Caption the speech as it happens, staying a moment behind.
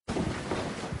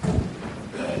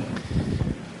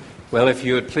Well, if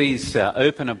you would please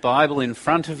open a Bible in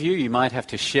front of you. You might have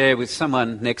to share with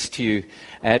someone next to you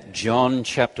at John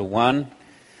chapter 1,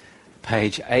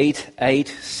 page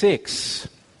 886.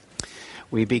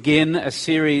 We begin a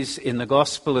series in the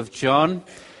Gospel of John.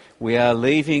 We are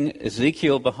leaving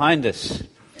Ezekiel behind us,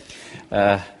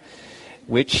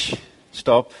 which is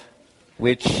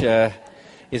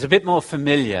a bit more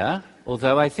familiar,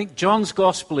 although I think John's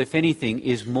Gospel, if anything,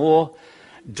 is more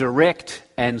direct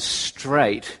and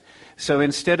straight. So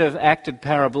instead of acted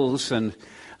parables and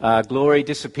glory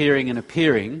disappearing and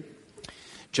appearing,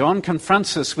 John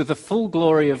confronts us with the full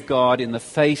glory of God in the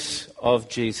face of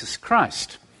Jesus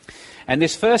Christ. And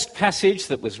this first passage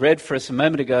that was read for us a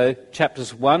moment ago,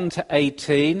 chapters 1 to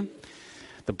 18,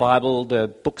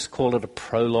 the books call it a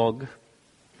prologue.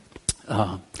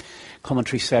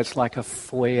 Commentary says it's like a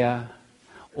foyer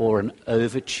or an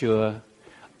overture,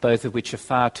 both of which are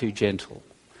far too gentle.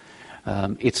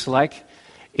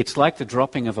 It's like the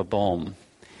dropping of a bomb,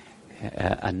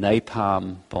 a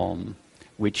napalm bomb,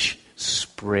 which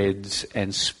spreads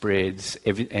and spreads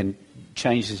and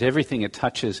changes everything it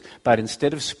touches. But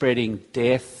instead of spreading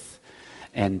death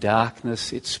and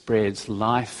darkness, it spreads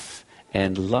life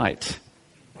and light.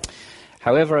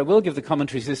 However, I will give the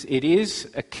commentaries this. It is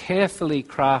a carefully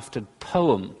crafted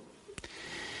poem,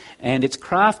 and it's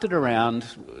crafted around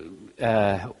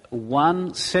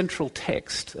one central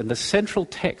text, and the central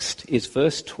text is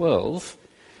verse 12.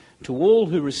 To all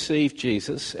who receive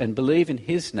Jesus and believe in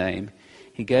his name,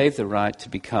 he gave the right to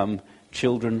become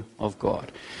children of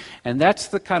God. And that's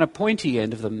the kind of pointy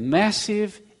end of the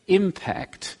massive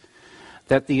impact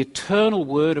that the eternal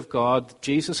Word of God,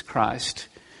 Jesus Christ,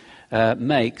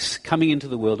 makes coming into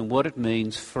the world and what it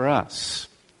means for us.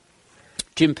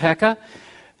 Jim Packer,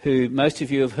 who most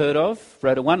of you have heard of,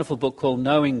 wrote a wonderful book called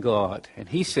Knowing God. And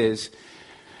he says,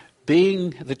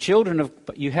 being the children of...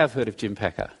 You have heard of Jim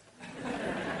Packer.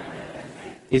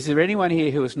 Is there anyone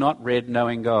here who has not read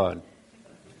Knowing God?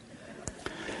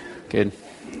 Good.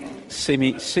 See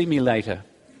me later.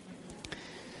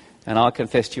 And I'll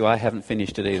confess to you, I haven't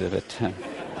finished it either, but...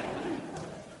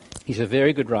 he's a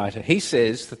very good writer. He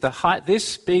says that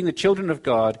this, being the children of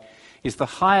God, is the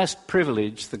highest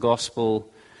privilege the gospel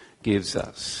gives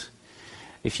us.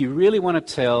 If you really want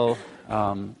to tell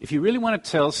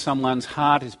someone's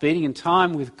heart is beating in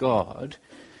time with God,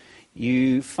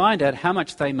 you find out how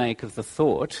much they make of the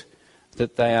thought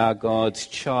that they are God's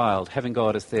child, having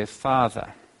God as their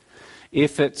father.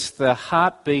 If it's the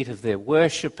heartbeat of their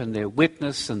worship and their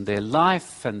witness and their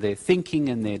life and their thinking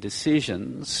and their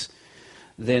decisions,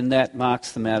 then that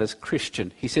marks them out as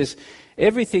Christian. He says,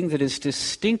 everything that is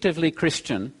distinctively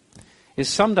Christian is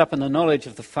summed up in the knowledge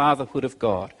of the fatherhood of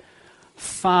God.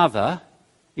 Father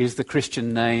is the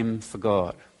Christian name for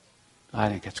God. I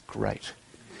think that's great.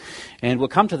 And we'll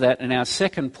come to that in our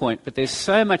second point, but there's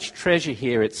so much treasure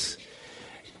here, it's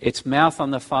mouth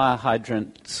on the fire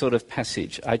hydrant sort of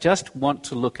passage. I just want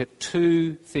to look at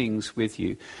two things with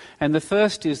you. And the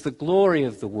first is the glory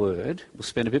of the Word. We'll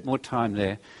spend a bit more time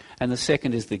there. And the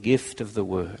second is the gift of the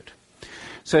Word.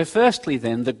 So firstly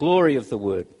then, the glory of the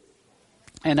Word.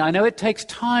 And I know it takes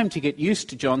time to get used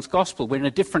to John's Gospel. We're in a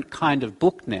different kind of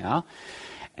book now.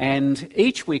 And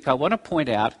each week I want to point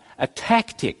out a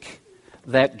tactic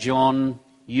that John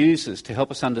uses to help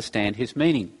us understand his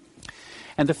meaning.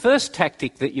 And the first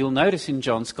tactic that you'll notice in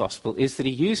John's Gospel is that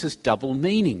he uses double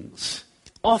meanings.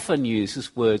 Often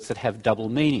uses words that have double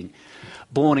meaning.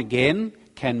 Born again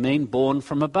can mean born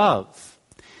from above.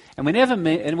 And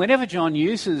whenever John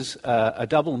uses a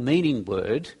double meaning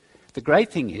word, the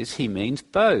great thing is he means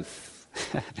both.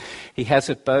 He has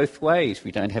it both ways.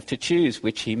 We don't have to choose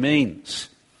which he means.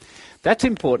 That's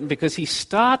important because he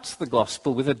starts the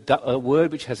gospel with a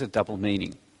word which has a double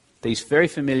meaning. These very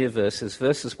familiar verses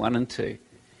 1 and 2.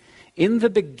 In the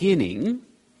beginning,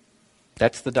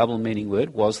 that's the double meaning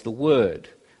word, was the Word.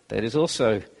 That is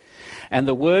also, and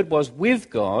the Word was with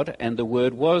God, and the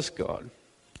Word was God.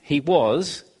 He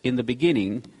was in the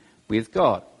beginning with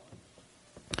God.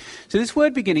 So this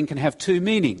word beginning can have two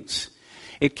meanings.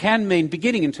 It can mean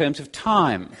beginning in terms of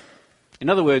time. In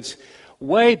other words,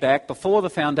 way back before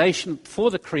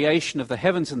the creation of the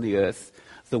heavens and the earth,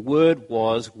 the Word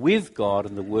was with God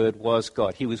and the Word was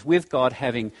God. He was with God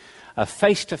having a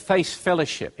face-to-face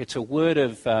fellowship. It's a word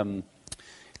of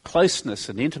closeness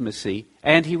and intimacy,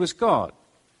 and he was God.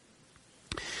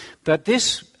 But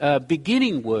this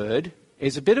beginning word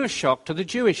is a bit of a shock to the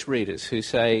Jewish readers who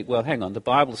say, well, hang on, the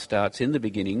Bible starts in the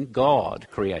beginning, God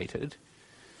created.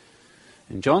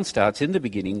 And John starts in the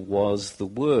beginning was the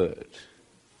Word.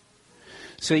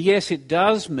 So yes, it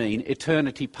does mean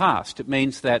eternity past. It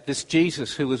means that this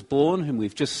Jesus who was born, whom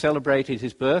we've just celebrated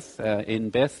his birth in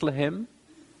Bethlehem,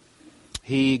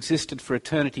 he existed for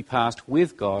eternity past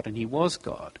with God, and he was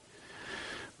God.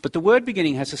 But the word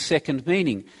beginning has a second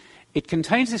meaning. It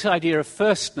contains this idea of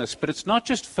firstness, but it's not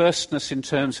just firstness in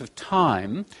terms of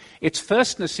time. It's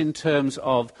firstness in terms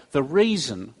of the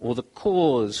reason or the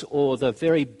cause or the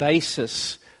very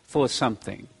basis for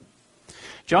something.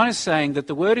 John is saying that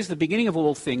the Word is the beginning of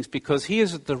all things because he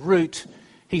is at the root,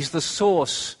 he's the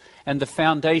source and the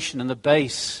foundation and the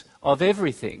base of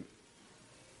everything.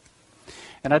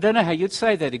 And I don't know how you'd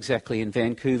say that exactly in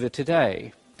Vancouver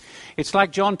today. It's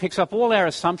like John picks up all our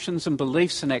assumptions and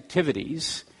beliefs and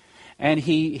activities, and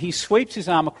he sweeps his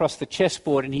arm across the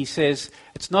chessboard and he says,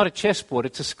 it's not a chessboard,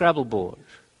 it's a Scrabble board.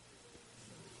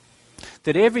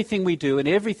 That everything we do and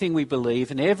everything we believe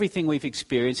and everything we've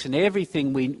experienced and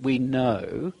everything we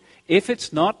know, if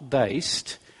it's not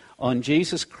based on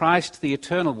Jesus Christ, the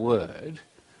eternal Word,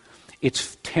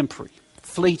 it's temporary,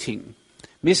 fleeting,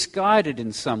 misguided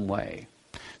in some way.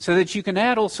 So that you can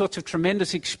add all sorts of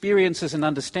tremendous experiences and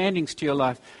understandings to your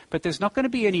life, but there's not going to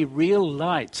be any real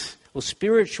light or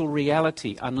spiritual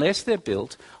reality unless they're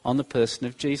built on the person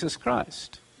of Jesus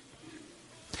Christ.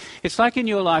 It's like in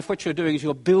your life, what you're doing is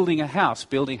you're building a house,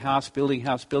 building house,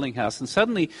 and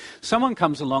suddenly someone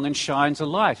comes along and shines a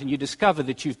light, and you discover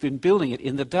that you've been building it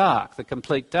in the dark, the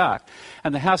complete dark.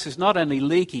 And the house is not only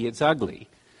leaky, it's ugly.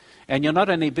 And you're not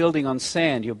only building on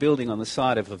sand, you're building on the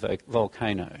side of a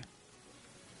volcano.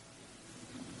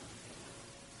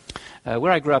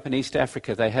 Where I grew up in East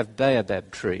Africa, they have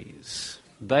baobab trees.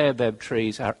 Baobab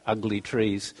trees are ugly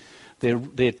trees.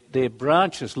 Their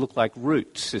branches look like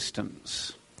root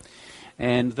systems.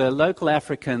 And the local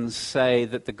Africans say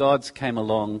that the gods came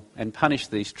along and punished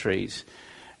these trees,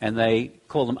 and they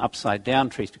call them upside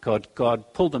down trees because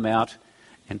God pulled them out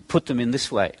and put them in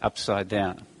this way, upside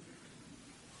down.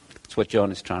 That's what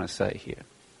John is trying to say here.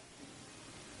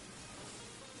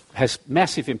 It has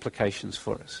massive implications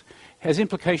for us. It has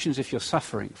implications if you're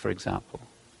suffering, for example.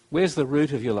 Where's the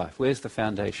root of your life? Where's the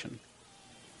foundation?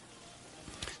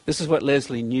 This is what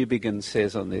Leslie Newbigin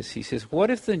says on this. He says, what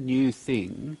if the new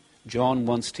thing John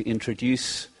wants to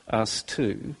introduce us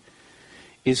to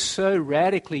is so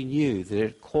radically new that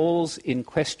it calls in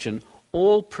question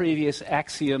all previous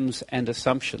axioms and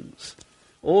assumptions,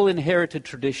 all inherited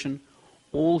tradition,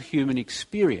 all human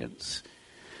experience,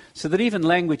 so that even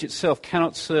language itself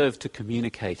cannot serve to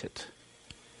communicate it?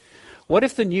 What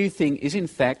if the new thing is in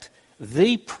fact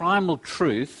the primal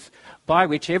truth by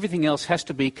which everything else has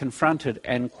to be confronted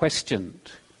and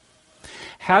questioned?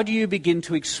 How do you begin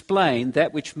to explain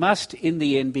that which must in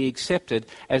the end be accepted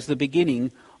as the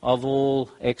beginning of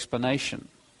all explanation?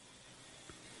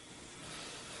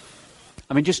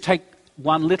 I mean, just take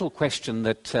one little question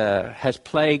that has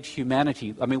plagued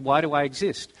humanity. I mean, why do I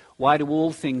exist? Why do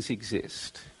all things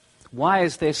exist? Why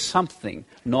is there something,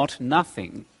 not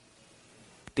nothing?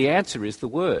 The answer is the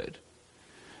Word.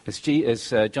 As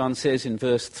John says in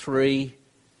verse 3,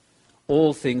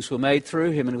 all things were made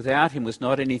through him, and without him was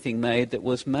not anything made that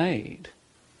was made.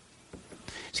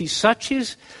 See, such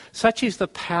is the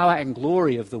power and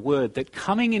glory of the Word, that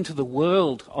coming into the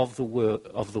world of the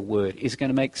Word is going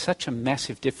to make such a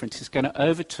massive difference. It's going to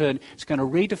overturn, it's going to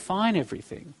redefine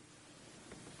everything.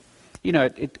 You know,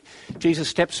 Jesus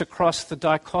steps across the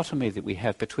dichotomy that we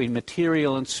have between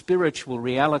material and spiritual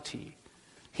reality.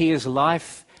 He is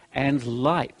life and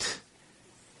light.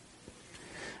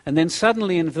 And then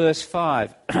suddenly in verse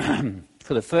 5,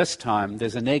 for the first time,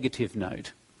 there's a negative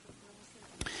note.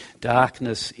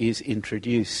 Darkness is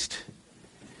introduced.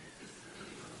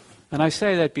 And I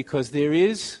say that because there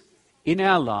is, in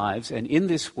our lives and in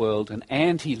this world, an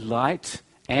anti-light,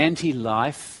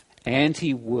 anti-life,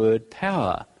 anti-word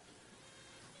power.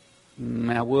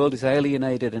 Our world is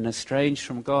alienated and estranged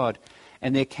from God.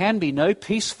 And there can be no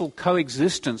peaceful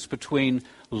coexistence between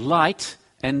light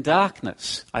and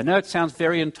darkness. I know it sounds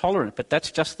very intolerant, but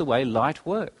that's just the way light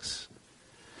works.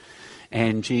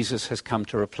 And Jesus has come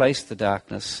to replace the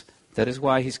darkness. That is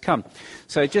why he's come.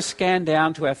 So just scan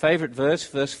down to our favourite verse,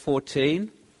 verse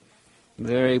 14.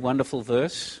 Very wonderful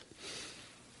verse.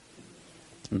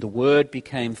 And the Word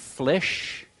became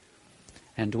flesh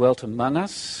and dwelt among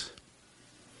us.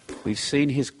 We've seen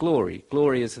his glory.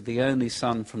 Glory is of the only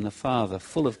Son from the Father,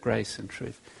 full of grace and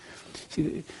truth.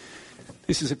 See,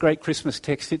 this is a great Christmas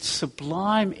text. It's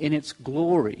sublime in its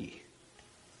glory,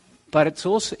 but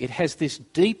it has this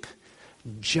deep,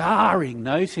 jarring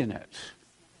note in it.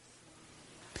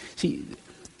 See,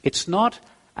 it's not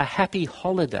a happy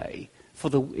holiday.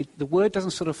 The Word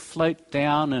doesn't sort of float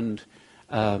down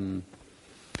and,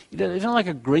 It's not like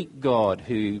a Greek god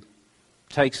who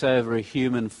takes over a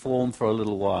human form for a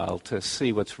little while to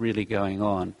see what's really going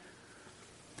on.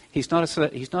 He's not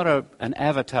an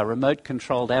avatar,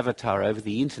 remote-controlled avatar over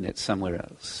the internet somewhere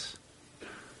else.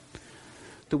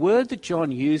 The word that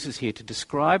John uses here to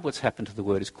describe what's happened to the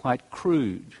Word is quite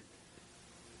crude.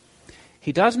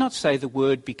 He does not say the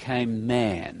Word became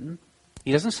man.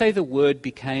 He doesn't say the Word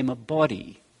became a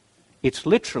body. It's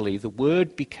literally the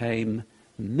Word became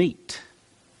meat.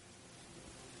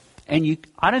 And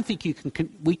I don't think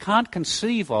we can't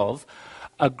conceive of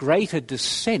a greater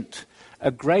descent,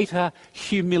 a greater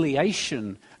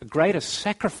humiliation, a greater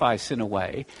sacrifice in a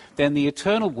way than the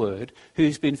eternal Word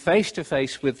who's been face to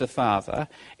face with the Father,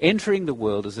 entering the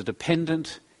world as a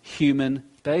dependent human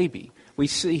baby. We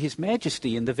see his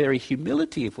majesty in the very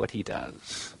humility of what he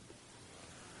does.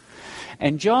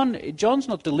 And John's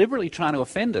not deliberately trying to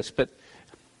offend us, but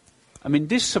I mean,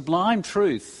 this sublime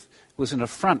truth was an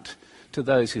affront to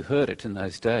those who heard it in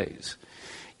those days.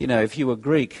 You know, if you were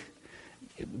Greek,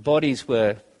 bodies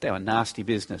were nasty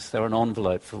business. They were an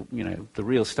envelope for, the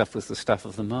real stuff was the stuff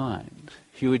of the mind.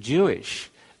 If you were Jewish,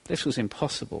 this was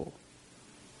impossible.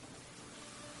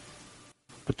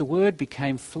 But the Word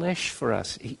became flesh for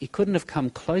us. He couldn't have come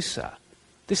closer.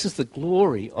 This is the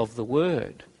glory of the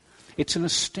Word. It's an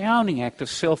astounding act of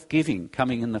self-giving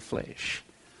coming in the flesh.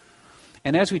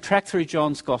 And as we track through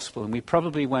John's Gospel, and we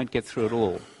probably won't get through it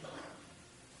all,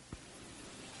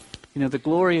 the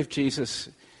glory of Jesus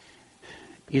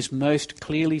is most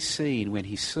clearly seen when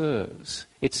he serves.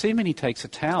 It's seen when he takes a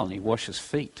towel and he washes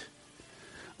feet.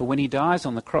 But when he dies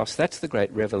on the cross, that's the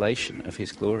great revelation of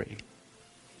his glory.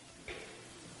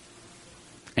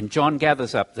 And John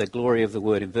gathers up the glory of the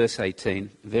Word in verse 18,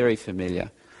 very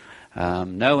familiar.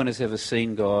 No one has ever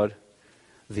seen God,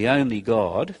 the only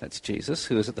God, that's Jesus,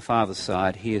 who is at the Father's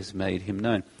side, he has made him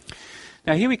known.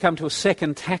 Now here we come to a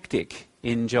second tactic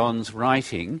in John's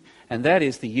writing, and that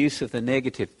is the use of the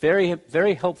negative. Very,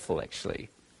 very helpful, actually.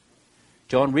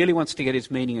 John really wants to get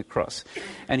his meaning across.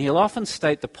 And he'll often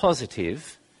state the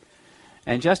positive,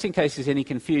 and just in case there's any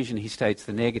confusion, he states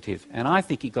the negative. And I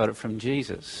think he got it from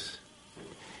Jesus.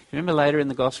 Remember later in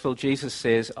the Gospel, Jesus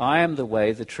says, I am the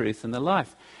way, the truth, and the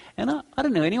life. And I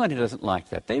don't know anyone who doesn't like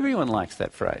that. Everyone likes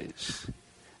that phrase.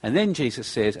 And then Jesus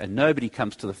says, and nobody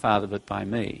comes to the Father but by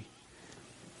me.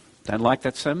 Don't like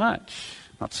that so much.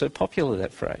 Not so popular,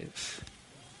 that phrase.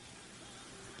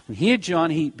 And here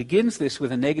John, he begins this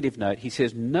with a negative note. He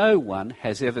says, no one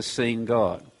has ever seen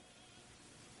God.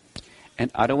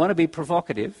 And I don't want to be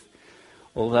provocative,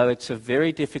 although it's a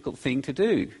very difficult thing to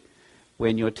do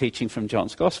when you're teaching from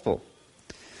John's Gospel.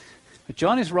 But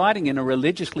John is writing in a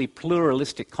religiously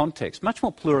pluralistic context, much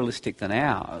more pluralistic than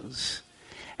ours.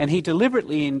 And he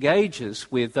deliberately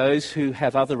engages with those who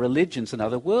have other religions and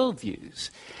other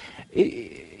worldviews.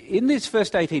 In these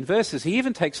first 18 verses, he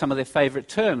even takes some of their favourite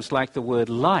terms, like the word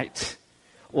light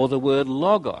or the word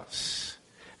logos.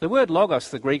 The word logos,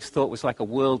 the Greeks thought, was like a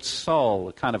world soul,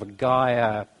 a kind of a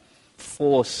Gaia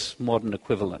force modern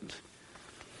equivalent.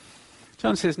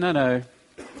 John says, no,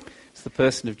 it's the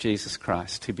person of Jesus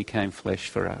Christ who became flesh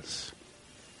for us.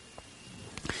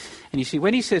 And you see,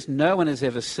 when he says no one has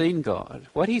ever seen God,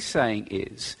 what he's saying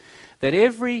is that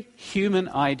every human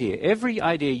idea, every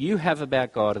idea you have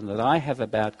about God and that I have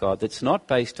about God that's not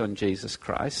based on Jesus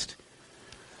Christ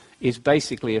is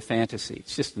basically a fantasy.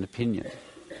 It's just an opinion.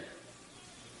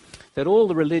 That all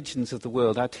the religions of the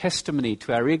world are testimony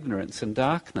to our ignorance and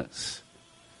darkness.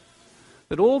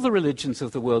 That all the religions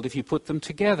of the world, if you put them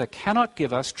together, cannot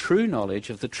give us true knowledge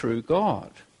of the true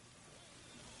God.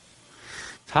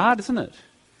 It's hard, isn't it?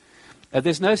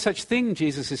 There's no such thing,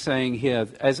 Jesus is saying here,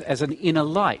 as an inner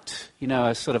light,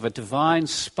 a sort of a divine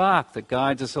spark that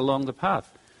guides us along the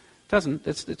path.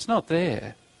 It's not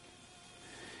there.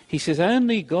 He says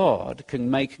only God can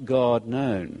make God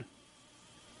known.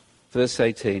 Verse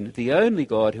 18, the only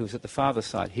God who is at the Father's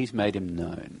side, he's made him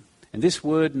known. And this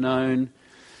word known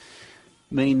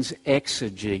means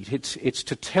exegete. It's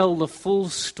to tell the full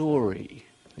story.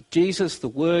 Jesus, the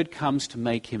Word, comes to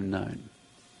make him known.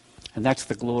 And that's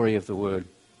the glory of the Word.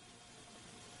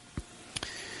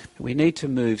 We need to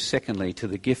move, secondly, to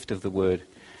the gift of the Word.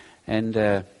 And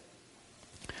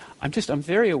I'm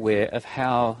very aware of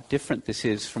how different this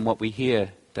is from what we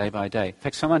hear day by day. In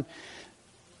fact, someone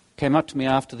came up to me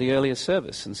after the earlier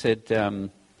service and said,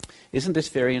 isn't this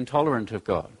very intolerant of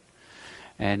God?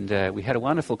 And we had a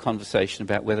wonderful conversation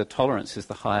about whether tolerance is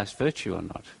the highest virtue or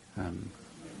not.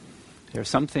 There are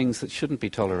some things that shouldn't be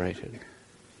tolerated.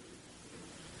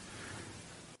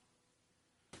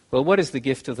 Well, what is the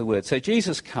gift of the Word? So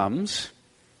Jesus comes,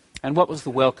 and what was the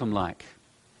welcome like?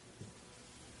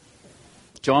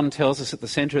 John tells us at the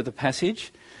centre of the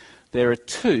passage, there are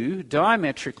two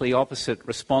diametrically opposite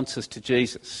responses to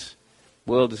Jesus.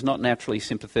 The world is not naturally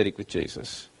sympathetic with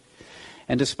Jesus.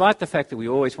 And despite the fact that we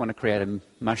always want to create a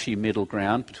mushy middle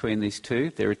ground between these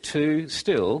two, there are two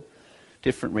still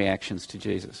different reactions to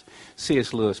Jesus.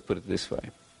 C.S. Lewis put it this way.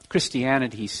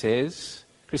 Christianity says,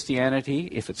 Christianity,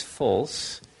 if it's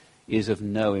false, is of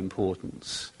no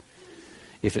importance.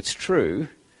 If it's true,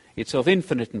 it's of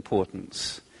infinite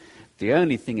importance. The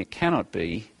only thing it cannot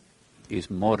be is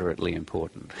moderately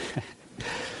important.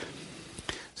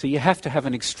 So you have to have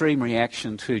an extreme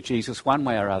reaction to Jesus one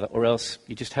way or other, or else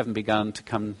you just haven't begun to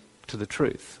come to the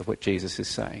truth of what Jesus is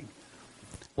saying.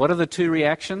 What are the two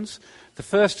reactions? The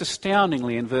first,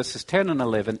 astoundingly, in verses 10 and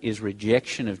 11, is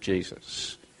rejection of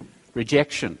Jesus.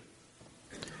 Rejection.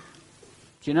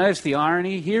 Do you notice the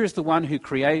irony? Here is the one who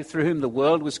created, through whom the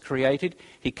world was created.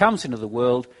 He comes into the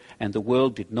world, and the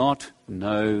world did not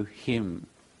know him.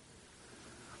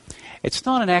 It's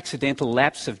not an accidental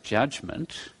lapse of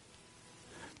judgment.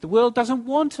 The world doesn't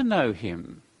want to know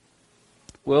him.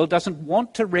 The world doesn't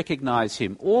want to recognise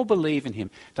him or believe in him,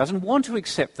 doesn't want to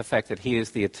accept the fact that he is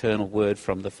the eternal word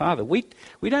from the Father. We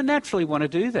don't naturally want to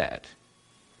do that.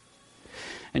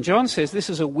 And John says this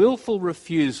is a willful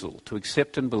refusal to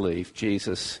accept and believe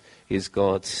Jesus is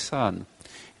God's Son.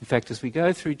 In fact, as we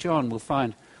go through John, we'll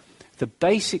find the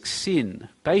basic sin,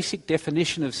 basic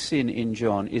definition of sin in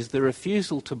John is the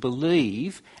refusal to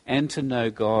believe and to know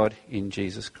God in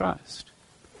Jesus Christ.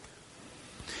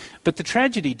 But the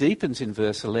tragedy deepens in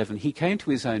verse 11. He came to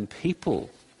his own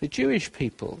people, the Jewish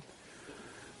people,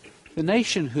 the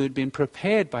nation who had been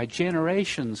prepared by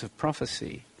generations of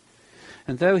prophecy.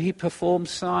 And though he performed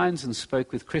signs and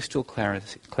spoke with crystal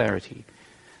clarity,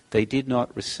 they did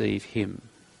not receive him.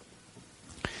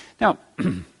 Now,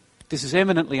 this is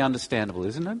eminently understandable,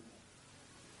 isn't it?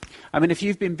 I mean, if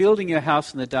you've been building your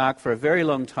house in the dark for a very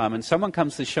long time and someone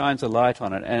comes and shines a light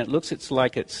on it and it looks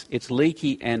like it's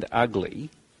leaky and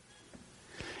ugly,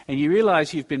 and you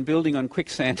realise you've been building on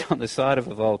quicksand on the side of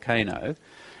a volcano,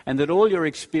 and that all your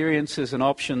experiences and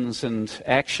options and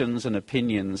actions and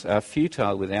opinions are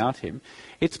futile without him,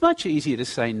 it's much easier to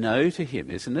say no to him,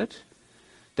 isn't it,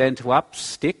 than to up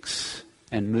sticks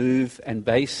and move and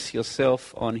base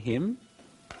yourself on him.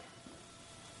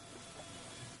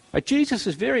 But Jesus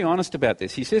is very honest about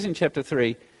this. He says in chapter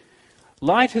 3,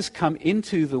 light has come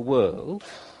into the world.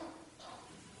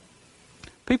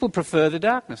 People prefer the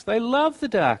darkness. They love the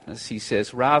darkness, he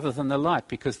says, rather than the light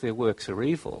because their works are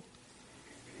evil.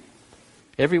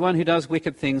 Everyone who does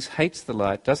wicked things hates the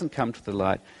light, doesn't come to the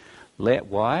light.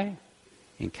 Why?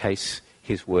 In case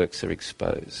his works are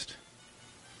exposed.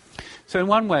 So in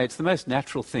one way, it's the most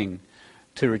natural thing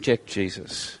to reject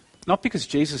Jesus. Not because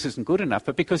Jesus isn't good enough,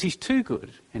 but because he's too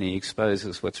good and he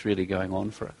exposes what's really going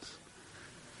on for us.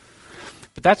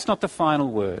 But that's not the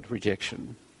final word,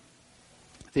 rejection.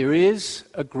 There is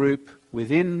a group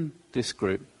within this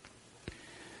group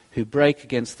who break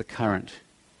against the current.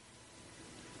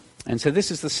 And so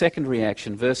this is the second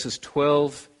reaction, verses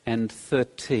 12 and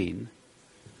 13,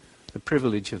 the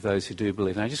privilege of those who do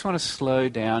believe. And I just want to slow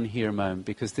down here a moment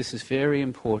because this is very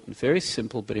important, very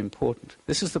simple but important.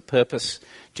 This is the purpose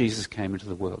Jesus came into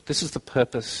the world. This is the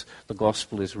purpose the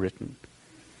gospel is written.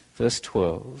 Verse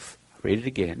 12, I'll read it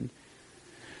again.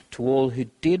 To all who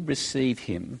did receive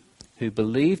him, who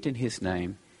believed in his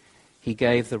name, he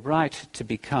gave the right to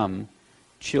become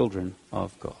children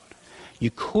of God.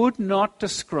 You could not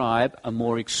describe a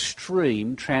more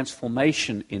extreme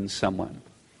transformation in someone.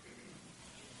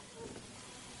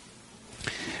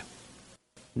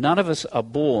 None of us are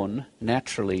born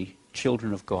naturally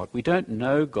children of God. We don't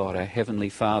know God, our Heavenly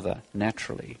Father,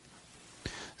 naturally.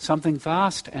 Something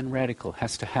vast and radical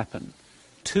has to happen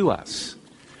to us.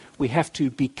 We have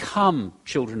to become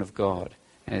children of God,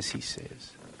 as he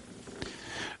says.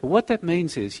 But what that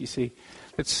means is, you see,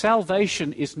 that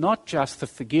salvation is not just the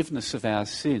forgiveness of our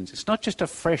sins. It's not just a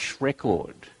fresh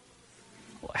record,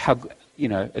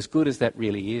 as good as that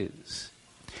really is.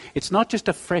 It's not just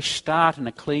a fresh start and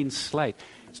a clean slate.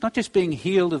 It's not just being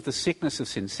healed of the sickness of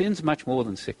sin. Sin's much more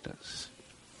than sickness.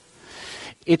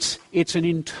 It's an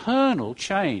internal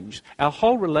change. Our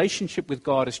whole relationship with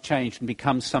God has changed and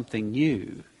become something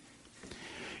new.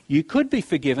 You could be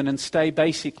forgiven and stay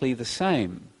basically the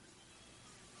same.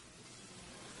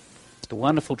 The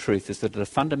wonderful truth is that at a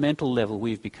fundamental level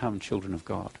we've become children of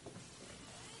God.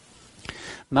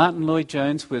 Martin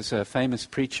Lloyd-Jones was a famous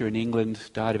preacher in England,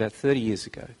 died about 30 years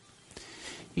ago.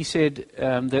 He said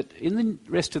that in the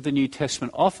rest of the New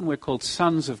Testament, often we're called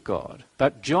sons of God,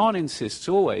 but John insists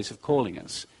always of calling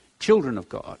us children of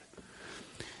God.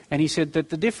 And he said that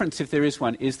the difference, if there is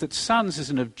one, is that sons is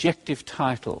an objective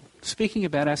title, speaking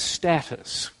about our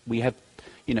status. We have,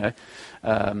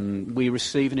 we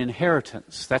receive an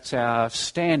inheritance. That's our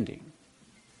standing.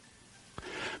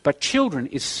 But children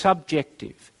is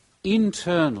subjective,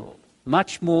 internal,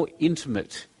 much more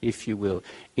intimate, if you will.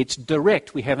 It's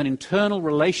direct. We have an internal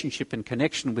relationship and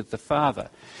connection with the Father.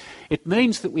 It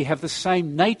means that we have the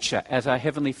same nature as our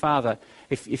Heavenly Father.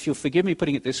 If you'll forgive me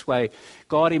putting it this way,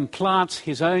 God implants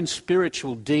his own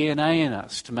spiritual DNA in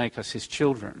us to make us his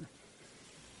children.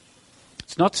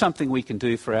 It's not something we can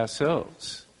do for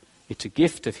ourselves. It's a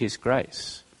gift of his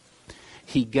grace.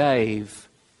 He gave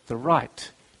the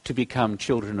right to become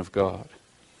children of God.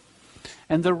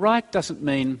 And the right doesn't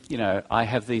mean, I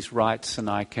have these rights and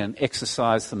I can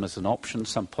exercise them as an option,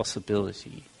 some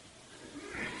possibility.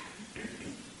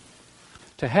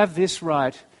 To have this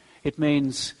right, it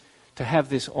means to have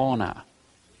this honour.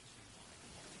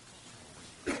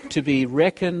 To be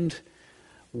reckoned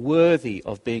worthy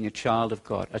of being a child of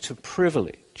God. It's a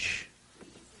privilege.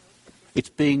 It's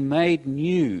being made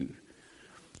new.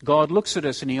 God looks at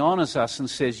us and he honours us and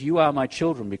says, you are my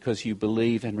children because you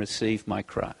believe and receive my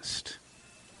Christ.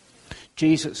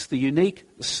 Jesus, the unique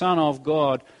Son of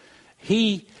God,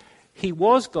 he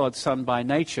was God's Son by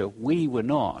nature. We were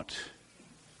not.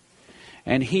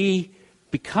 And he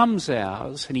becomes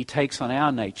ours and he takes on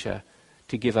our nature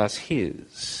to give us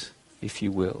his, if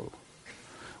you will.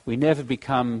 We never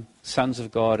become sons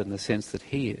of God in the sense that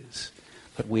he is,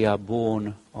 but we are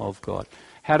born of God.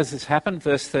 How does this happen?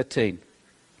 Verse 13.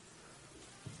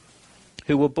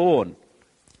 Who were born,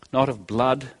 not of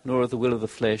blood, nor of the will of the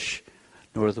flesh,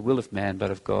 nor of the will of man, but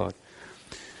of God.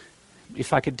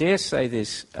 If I could dare say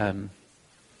this,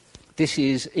 this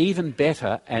is even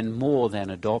better and more than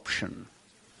adoption.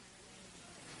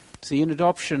 See, in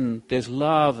adoption, there's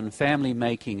love and family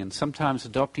making, and sometimes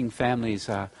adopting families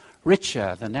are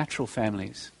richer than natural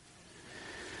families.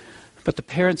 But the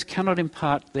parents cannot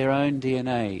impart their own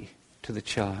DNA to the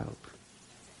child.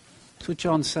 That's what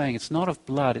John's saying. It's not of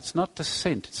blood, it's not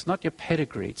descent, it's not your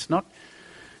pedigree, it's not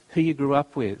who you grew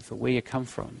up with or where you come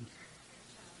from.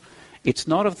 It's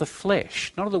not of the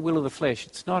flesh, not of the will of the flesh.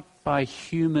 It's not by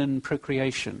human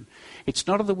procreation. It's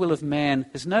not of the will of man.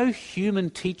 There's no human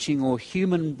teaching or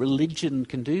human religion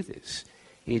can do this.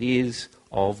 It is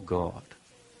of God.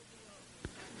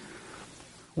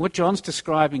 What John's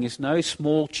describing is no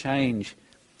small change.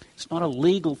 It's not a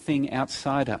legal thing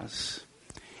outside us.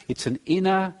 It's an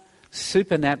inner,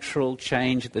 supernatural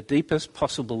change at the deepest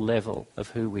possible level of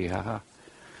who we are.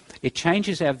 It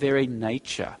changes our very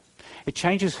nature. It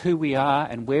changes who we are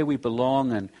and where we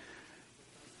belong. And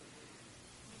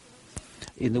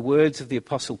in the words of the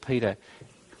Apostle Peter,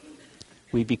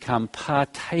 we become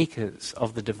partakers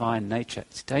of the divine nature.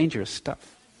 It's dangerous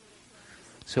stuff.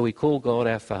 So we call God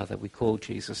our Father. We call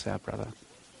Jesus our brother.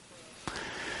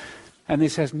 And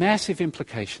this has massive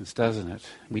implications, doesn't it?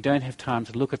 We don't have time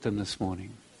to look at them this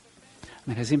morning.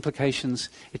 It has implications.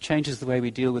 It changes the way we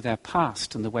deal with our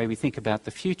past and the way we think about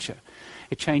the future.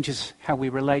 It changes how we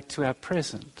relate to our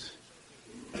present.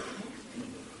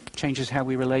 It changes how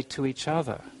we relate to each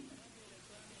other.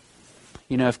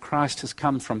 If Christ has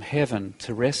come from heaven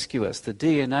to rescue us, the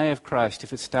DNA of Christ,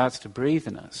 if it starts to breathe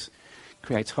in us,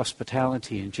 creates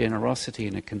hospitality and generosity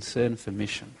and a concern for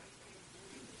mission.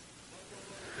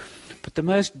 But the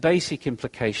most basic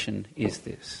implication is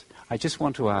this. I just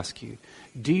want to ask you,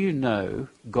 do you know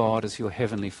God as your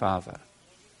Heavenly Father?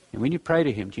 And when you pray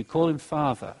to him, do you call him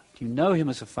Father? Do you know him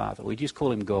as a Father? Or do you just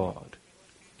call him God?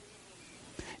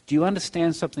 Do you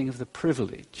understand something of the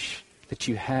privilege that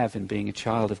you have in being a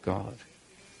child of God?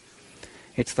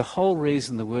 It's the whole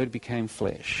reason the Word became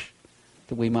flesh,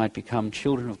 that we might become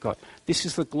children of God. This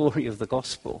is the glory of the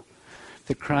gospel,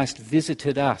 that Christ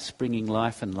visited us, bringing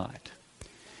life and light.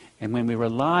 And when we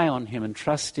rely on him and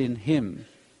trust in him,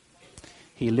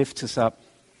 he lifts us up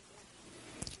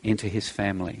into his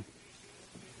family.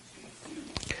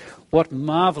 What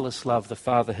marvellous love the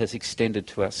Father has extended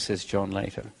to us, says John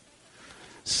later.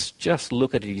 Just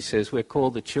look at it, he says, we're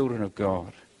called the children of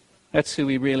God. That's who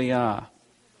we really are.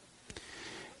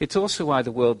 It's also why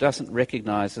the world doesn't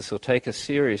recognise us or take us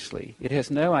seriously. It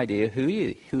has no idea who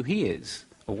he is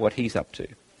or what he's up to.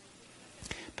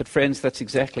 But friends, that's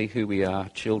exactly who we are,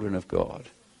 children of God.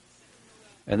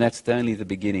 And that's only the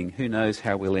beginning. Who knows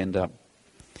how we'll end up?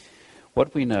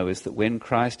 What we know is that when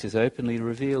Christ is openly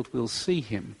revealed, we'll see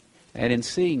him, and in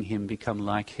seeing him, become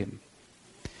like him.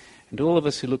 And all of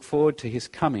us who look forward to his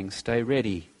coming, stay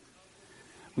ready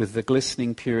with the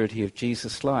glistening purity of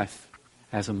Jesus' life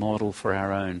as a model for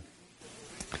our own.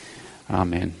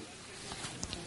 Amen.